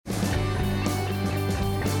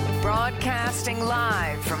Broadcasting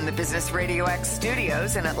live from the Business Radio X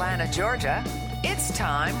studios in Atlanta, Georgia, it's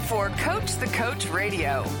time for Coach the Coach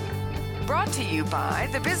Radio. Brought to you by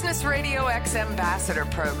the Business Radio X Ambassador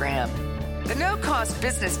Program, the no-cost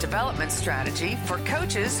business development strategy for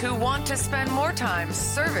coaches who want to spend more time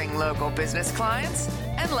serving local business clients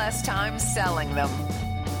and less time selling them.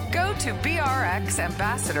 Go to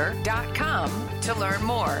brxambassador.com to learn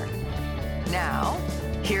more. Now,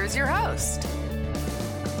 here's your host.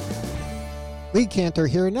 Lee Cantor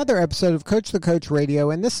here, another episode of Coach the Coach Radio,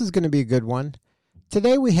 and this is going to be a good one.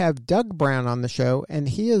 Today we have Doug Brown on the show, and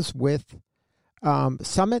he is with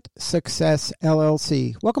Summit Success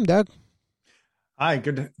LLC. Welcome, Doug. Hi,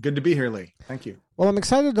 good to be here, Lee. Thank you. Well, I'm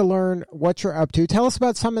excited to learn what you're up to. Tell us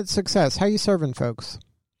about Summit Success. How are you serving folks?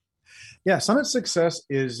 Yeah, Summit Success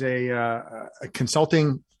is a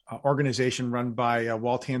consulting organization run by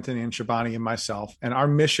Walt Hampton and Shabani and myself. And our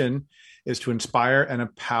mission is to inspire and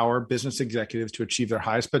empower business executives to achieve their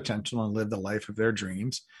highest potential and live the life of their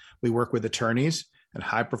dreams. We work with attorneys and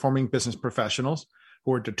high-performing business professionals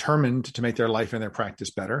who are determined to make their life and their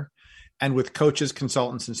practice better, and with coaches,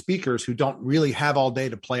 consultants, and speakers who don't really have all day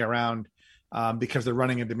to play around because they're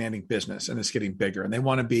running a demanding business and it's getting bigger, and they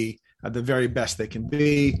want to be the very best they can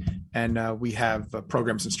be. And we have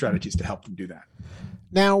programs and strategies to help them do that.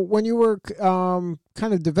 Now, when you were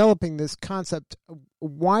kind of developing this concept,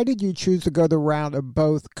 why did you choose to go the route of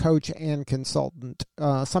both coach and consultant?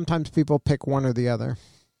 Sometimes people pick one or the other.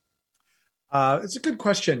 It's a good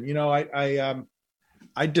question. You know, I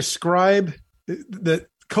describe that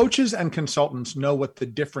coaches and consultants know what the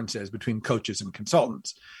difference is between coaches and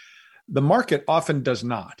consultants. The market often does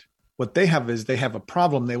not. What they have is they have a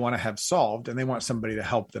problem they want to have solved, and they want somebody to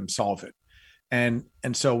help them solve it. And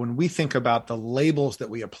so when we think about the labels that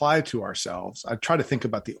we apply to ourselves, I try to think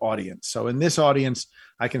about the audience. So in this audience,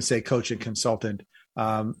 I can say coach and consultant.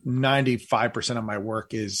 95% of my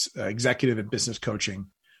work is executive and business coaching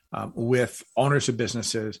with owners of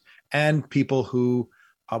businesses and people who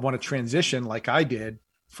want to transition, like I did,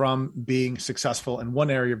 from being successful in one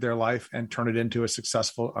area of their life and turn it into a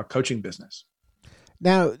successful coaching business.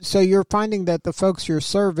 Now, so you're finding that the folks you're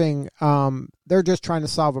serving, they're just trying to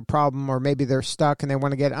solve a problem, or maybe they're stuck and they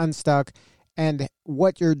want to get unstuck. And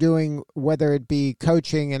what you're doing, whether it be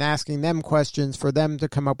coaching and asking them questions for them to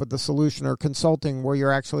come up with a solution, or consulting where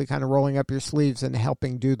you're actually kind of rolling up your sleeves and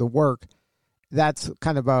helping do the work, that's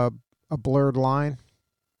kind of a blurred line.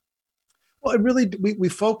 Well, it really, we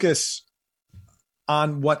focus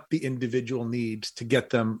on what the individual needs to get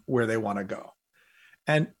them where they want to go.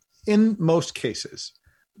 And in most cases,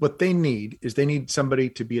 what they need is they need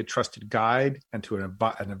somebody to be a trusted guide and to an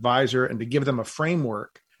advisor, and to give them a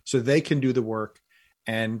framework so they can do the work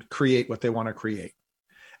and create what they want to create.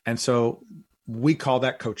 And so we call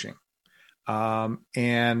that coaching.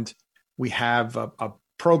 And we have a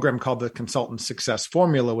program called the Consultant Success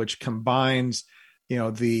Formula, which combines,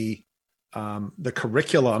 the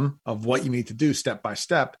curriculum of what you need to do step by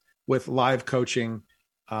step with live coaching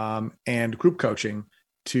and group coaching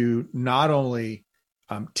to not only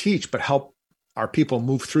teach, but help our people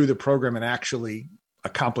move through the program and actually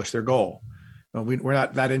accomplish their goal. We're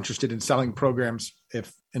not that interested in selling programs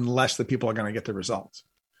unless the people are going to get the results.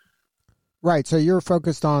 Right. So you're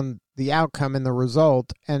focused on the outcome and the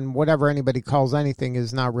result, and whatever anybody calls anything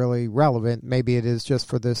is not really relevant. Maybe it is just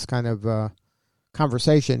for this kind of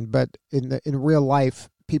conversation, but in real life,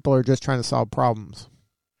 people are just trying to solve problems.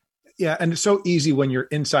 Yeah, and it's so easy when you're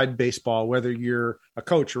inside baseball, whether you're a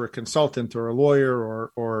coach or a consultant or a lawyer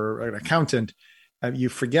or an accountant, you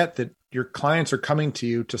forget that your clients are coming to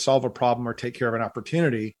you to solve a problem or take care of an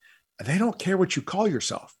opportunity. They don't care what you call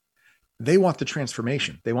yourself. They want the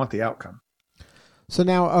transformation. They want the outcome. So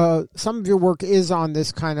now some of your work is on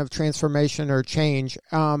this kind of transformation or change.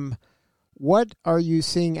 What are you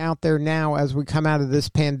seeing out there now as we come out of this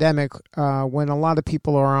pandemic when a lot of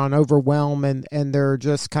people are on overwhelm and they're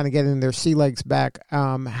just kind of getting their sea legs back?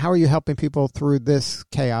 How are you helping people through this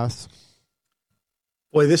chaos?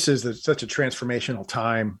 Boy, this is such a transformational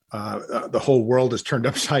time. The whole world is turned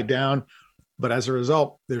upside down, but as a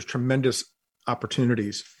result, there's tremendous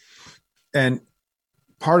opportunities. And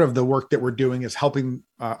part of the work that we're doing is helping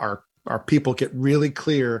our people get really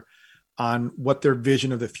clear on what their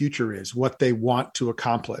vision of the future is, what they want to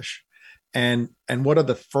accomplish, and what are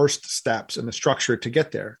the first steps in the structure to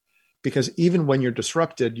get there. Because even when you're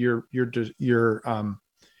disrupted, your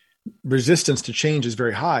resistance to change is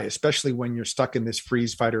very high, especially when you're stuck in this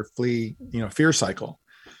freeze, fight, or flee, fear cycle.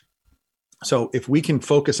 So if we can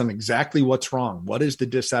focus on exactly what's wrong, what is the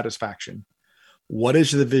dissatisfaction, what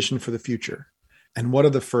is the vision for the future, and what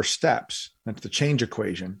are the first steps, that's the change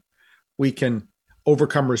equation, we can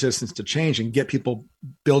overcome resistance to change and get people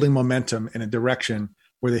building momentum in a direction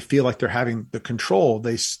where they feel like they're having the control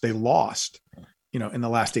they lost, in the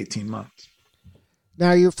last 18 months.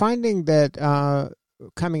 Now you're finding that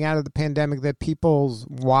coming out of the pandemic that people's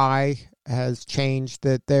why has changed,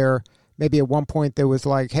 that they're maybe at one point there was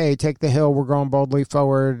like, hey, take the hill, we're going boldly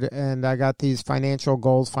forward, and I got these financial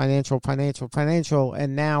goals, financial.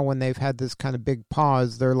 And now when they've had this kind of big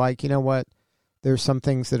pause, they're like, you know what, there's some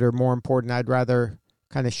things that are more important. I'd rather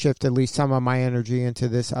kind of shift at least some of my energy into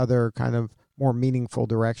this other kind of more meaningful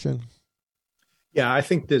direction. Yeah, I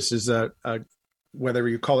think this is a whether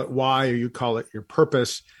you call it why or you call it your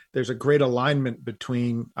purpose, there's a great alignment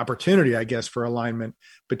between opportunity, I guess, for alignment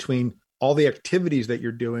between all the activities that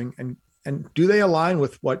you're doing and do they align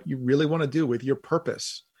with what you really want to do, with your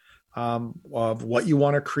purpose of what you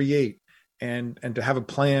want to create and to have a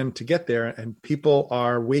plan to get there. And people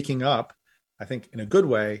are waking up, I think in a good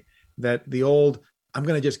way, that the old, I'm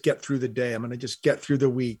going to just get through the day, I'm going to just get through the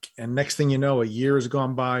week. And next thing you know, a year has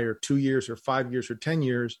gone by, or 2 years or 5 years or 10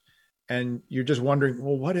 years. And you're just wondering,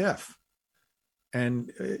 well, what if?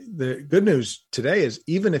 And the good news today is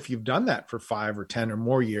even if you've done that for 5 or 10 or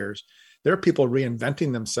more years, there are people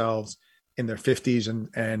reinventing themselves in their 50s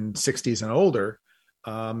and 60s and older,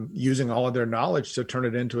 using all of their knowledge to turn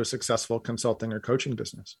it into a successful consulting or coaching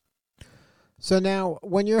business. So now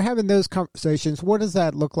when you're having those conversations, what does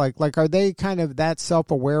that look like? Like, are they kind of that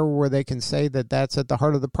self-aware where they can say that that's at the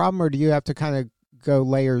heart of the problem, or do you have to kind of go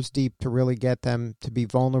layers deep to really get them to be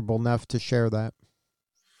vulnerable enough to share that?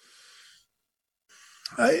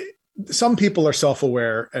 Some people are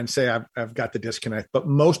self-aware and say, I've got the disconnect, but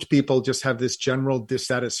most people just have this general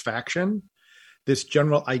dissatisfaction, this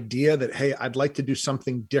general idea that, hey, I'd like to do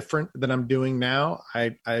something different than I'm doing now.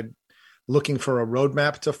 I'm looking for a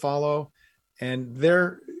roadmap to follow. And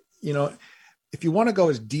they're, if you want to go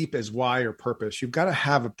as deep as why or purpose, you've got to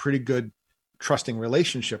have a pretty good trusting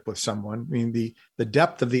relationship with someone. I mean, the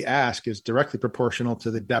depth of the ask is directly proportional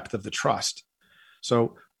to the depth of the trust.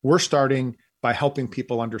 So we're starting by helping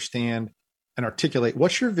people understand and articulate,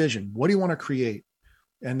 what's your vision? What do you want to create?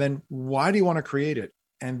 And then why do you want to create it?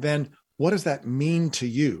 And then what does that mean to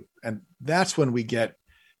you? And that's when we get,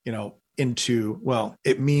 into, well,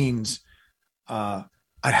 it means I'd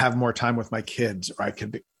have more time with my kids, or I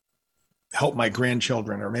could help my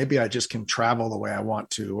grandchildren, or maybe I just can travel the way I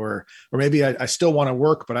want to, or maybe I still want to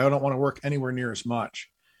work, but I don't want to work anywhere near as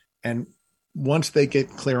much. And once they get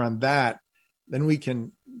clear on that, then we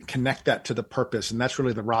can connect that to the purpose. And that's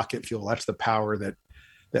really the rocket fuel. That's the power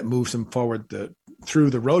that moves them forward through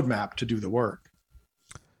the roadmap to do the work.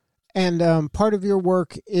 And part of your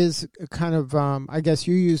work is kind of, I guess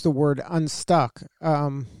you use the word unstuck.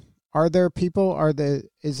 Are there people,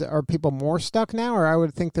 are people more stuck now? Or I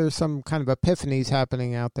would think there's some kind of epiphanies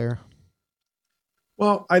happening out there.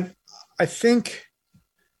 Well, I think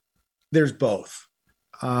there's both.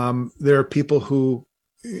 There are people who,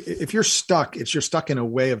 if you're stuck, you're stuck in a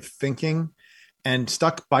way of thinking and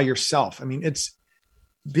stuck by yourself. I mean, it's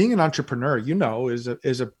being an entrepreneur,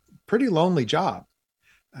 is a pretty lonely job,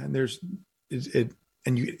 and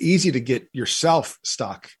easy to get yourself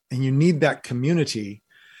stuck, and you need that community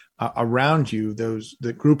around you,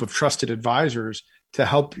 the group of trusted advisors to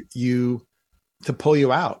help you, to pull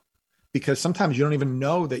you out. Because sometimes you don't even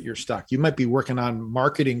know that you're stuck. You might be working on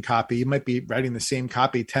marketing copy. You might be writing the same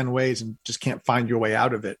copy 10 ways and just can't find your way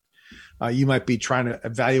out of it. You might be trying to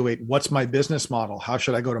evaluate, what's my business model? How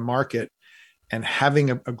should I go to market? And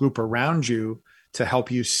having a group around you to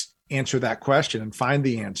help you answer that question and find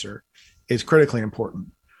the answer is critically important.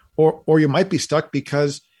 Or you might be stuck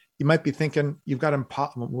because you might be thinking you've got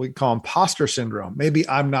what we call imposter syndrome. Maybe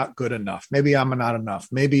I'm not good enough. Maybe I'm not enough.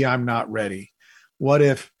 Maybe I'm not ready. What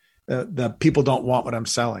if the people don't want what I'm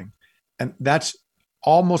selling? And that's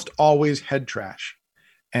almost always head trash.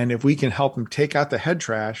 And if we can help them take out the head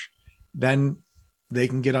trash, then they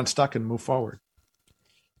can get unstuck and move forward.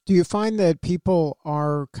 Do you find that people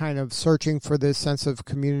are kind of searching for this sense of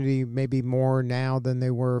community maybe more now than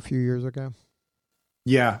they were a few years ago?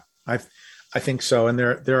 Yeah, I think so. And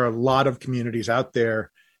there are a lot of communities out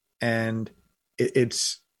there, and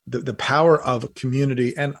it's the power of a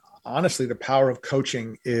community, and honestly, the power of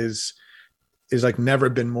coaching is like never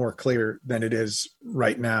been more clear than it is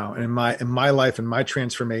right now. And in my life and my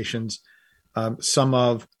transformations, some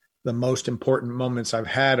of the most important moments I've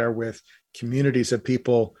had are with communities of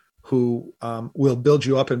people who will build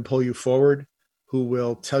you up and pull you forward, who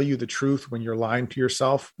will tell you the truth when you're lying to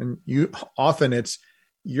yourself. And you've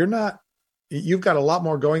got a lot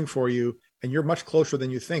more going for you, and you're much closer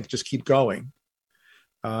than you think. Just keep going.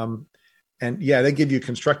 And yeah, they give you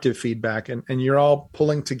constructive feedback, and you're all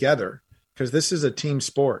pulling together. because this is a team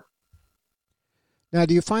sport. Now,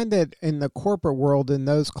 do you find that in the corporate world, in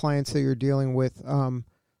those clients that you're dealing with,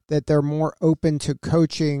 that they're more open to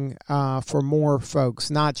coaching for more folks,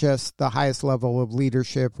 not just the highest level of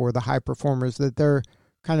leadership or the high performers, that they're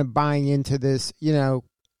kind of buying into this,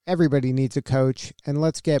 everybody needs a coach and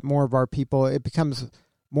let's get more of our people. It becomes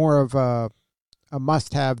more of a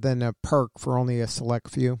must-have than a perk for only a select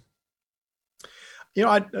few.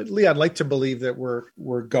 Lee, I'd like to believe that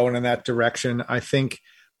we're going in that direction. I think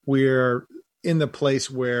we're in the place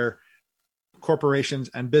where corporations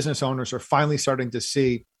and business owners are finally starting to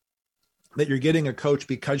see that you're getting a coach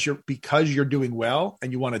because you're doing well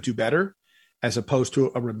and you want to do better, as opposed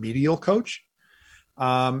to a remedial coach.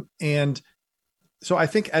 And so I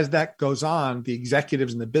think as that goes on, the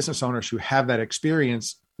executives and the business owners who have that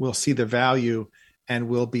experience will see the value and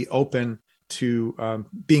will be open to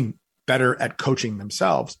being better at coaching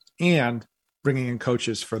themselves and bringing in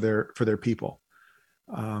coaches for their people.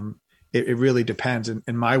 It really depends.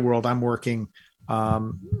 In my world, I'm working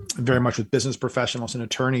very much with business professionals and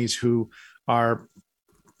attorneys who are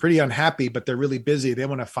pretty unhappy, but they're really busy. They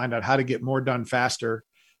want to find out how to get more done faster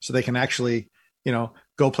so they can actually,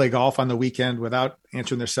 go play golf on the weekend without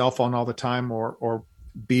answering their cell phone all the time, or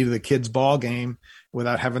be to the kids' ball game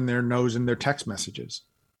without having their nose in their text messages.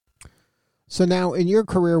 So now in your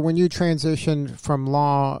career, when you transitioned from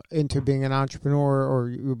law into being an entrepreneur, or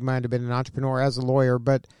you might have been an entrepreneur as a lawyer,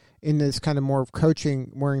 but in this kind of more of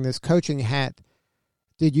coaching, wearing this coaching hat,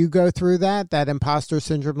 did you go through that imposter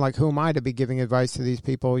syndrome? Like, who am I to be giving advice to these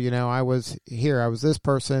people? I was here, I was this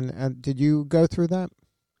person. And did you go through that?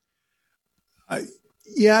 I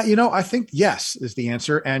think yes is the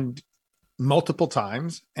answer, and multiple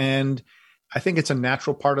times. And I think it's a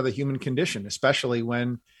natural part of the human condition, especially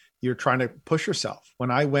when you're trying to push yourself.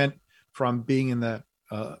 When I went from being in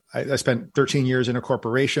I spent 13 years in a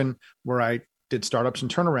corporation where I did startups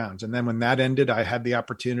and turnarounds. And then when that ended, I had the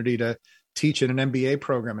opportunity to teach in an MBA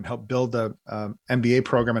program and help build the MBA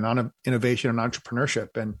program in innovation and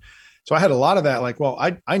entrepreneurship. And so I had a lot of that, like, well,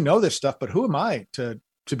 I know this stuff, but who am I to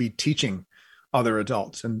be teaching other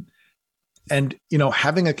adults? And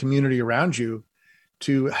having a community around you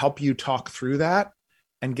to help you talk through that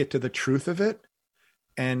and get to the truth of it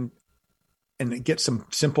and get some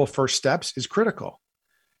simple first steps is critical.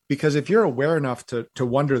 Because if you're aware enough to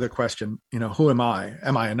wonder the question, who am I?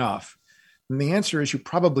 Am I enough? And the answer is you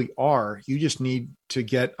probably are. You just need to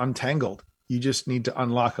get untangled. You just need to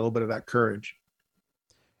unlock a little bit of that courage.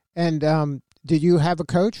 And did you have a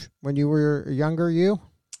coach when you were younger?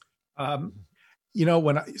 I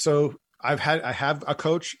have a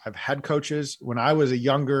coach. I've had coaches. When I was a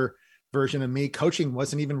younger version of me, coaching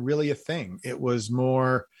wasn't even really a thing. It was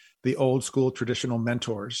more the old school traditional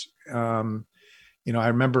mentors. I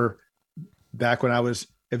remember back when I was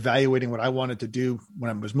evaluating what I wanted to do when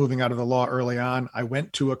I was moving out of the law early on, I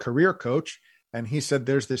went to a career coach and he said,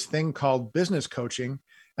 there's this thing called business coaching.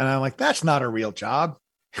 And I'm like, that's not a real job.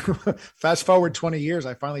 Fast forward 20 years.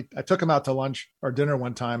 I took him out to lunch or dinner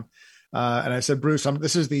one time. And I said, Bruce,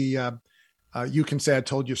 this is the you can say I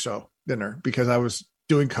told you so dinner, because I was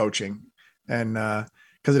doing coaching and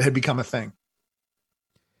because it had become a thing.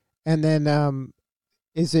 And then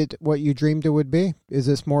is it what you dreamed it would be? Is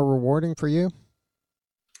this more rewarding for you?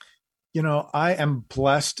 I am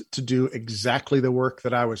blessed to do exactly the work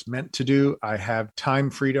that I was meant to do. I have time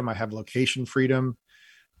freedom. I have location freedom.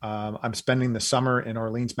 I'm spending the summer in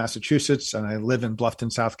Orleans, Massachusetts, and I live in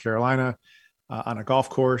Bluffton, South Carolina, on a golf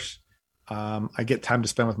course. I get time to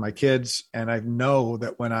spend with my kids, and I know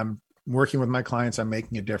that when I'm working with my clients, I'm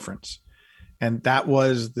making a difference. And that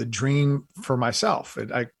was the dream for myself.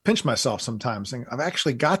 I pinch myself sometimes saying, I've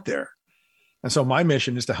actually got there. And so my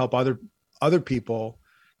mission is to help other people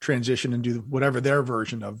transition and do whatever their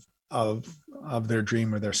version of their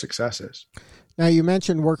dream or their success is. Now, you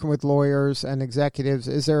mentioned working with lawyers and executives.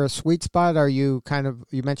 Is there a sweet spot? You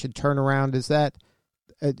mentioned turnaround. Is that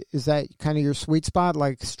kind of your sweet spot,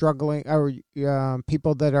 like struggling or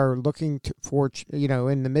people that are looking for,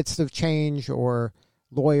 in the midst of change, or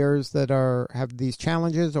lawyers that have these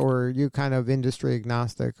challenges, or are you kind of industry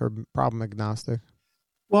agnostic or problem agnostic?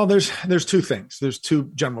 Well, there's two things. There's two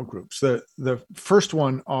general groups. The first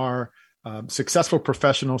one are successful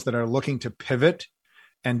professionals that are looking to pivot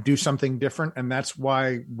and do something different. And that's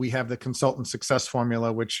why we have the consultant success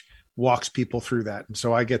formula, which walks people through that. And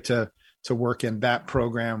so I get to work in that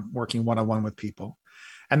program, working one-on-one with people.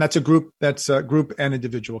 And that's group and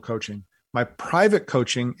individual coaching. My private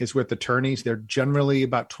coaching is with attorneys. They're generally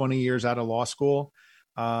about 20 years out of law school.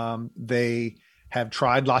 They have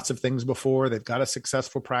tried lots of things before. They've got a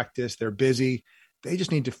successful practice. They're busy. They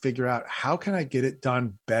just need to figure out, how can I get it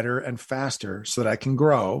done better and faster so that I can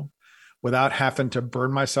grow without having to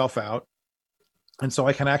burn myself out. And so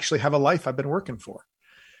I can actually have a life I've been working for.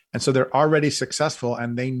 And so they're already successful,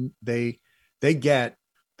 and they get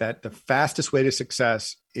that the fastest way to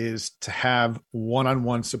success is to have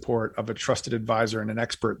one-on-one support of a trusted advisor and an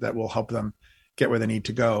expert that will help them get where they need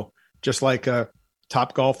to go. Just like a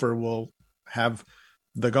top golfer will have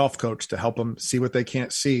the golf coach to help them see what they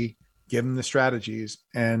can't see, give them the strategies,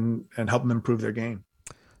 and help them improve their game.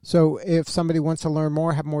 So if somebody wants to learn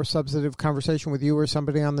more, have more substantive conversation with you or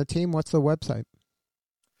somebody on the team, what's the website?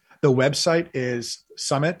 The website is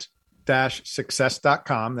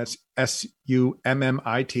summit-success.com. That's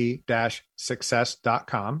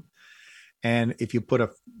SUMMIT-success.com. And if you put a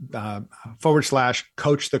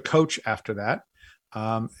 /coach the coach after that,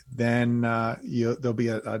 then there'll be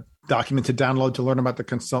a document to download to learn about the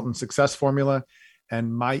consultant success formula.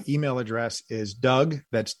 And my email address is Doug,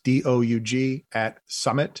 that's DOUG, at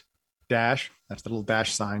summit- that's the little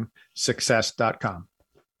dash sign, success.com.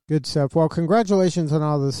 Good stuff. Well, congratulations on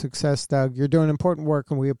all the success, Doug. You're doing important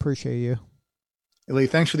work, and we appreciate you. Lee,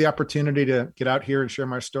 thanks for the opportunity to get out here and share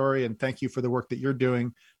my story. And thank you for the work that you're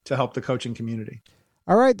doing to help the coaching community.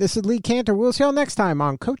 All right. This is Lee Cantor. We'll see you all next time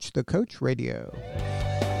on Coach the Coach Radio.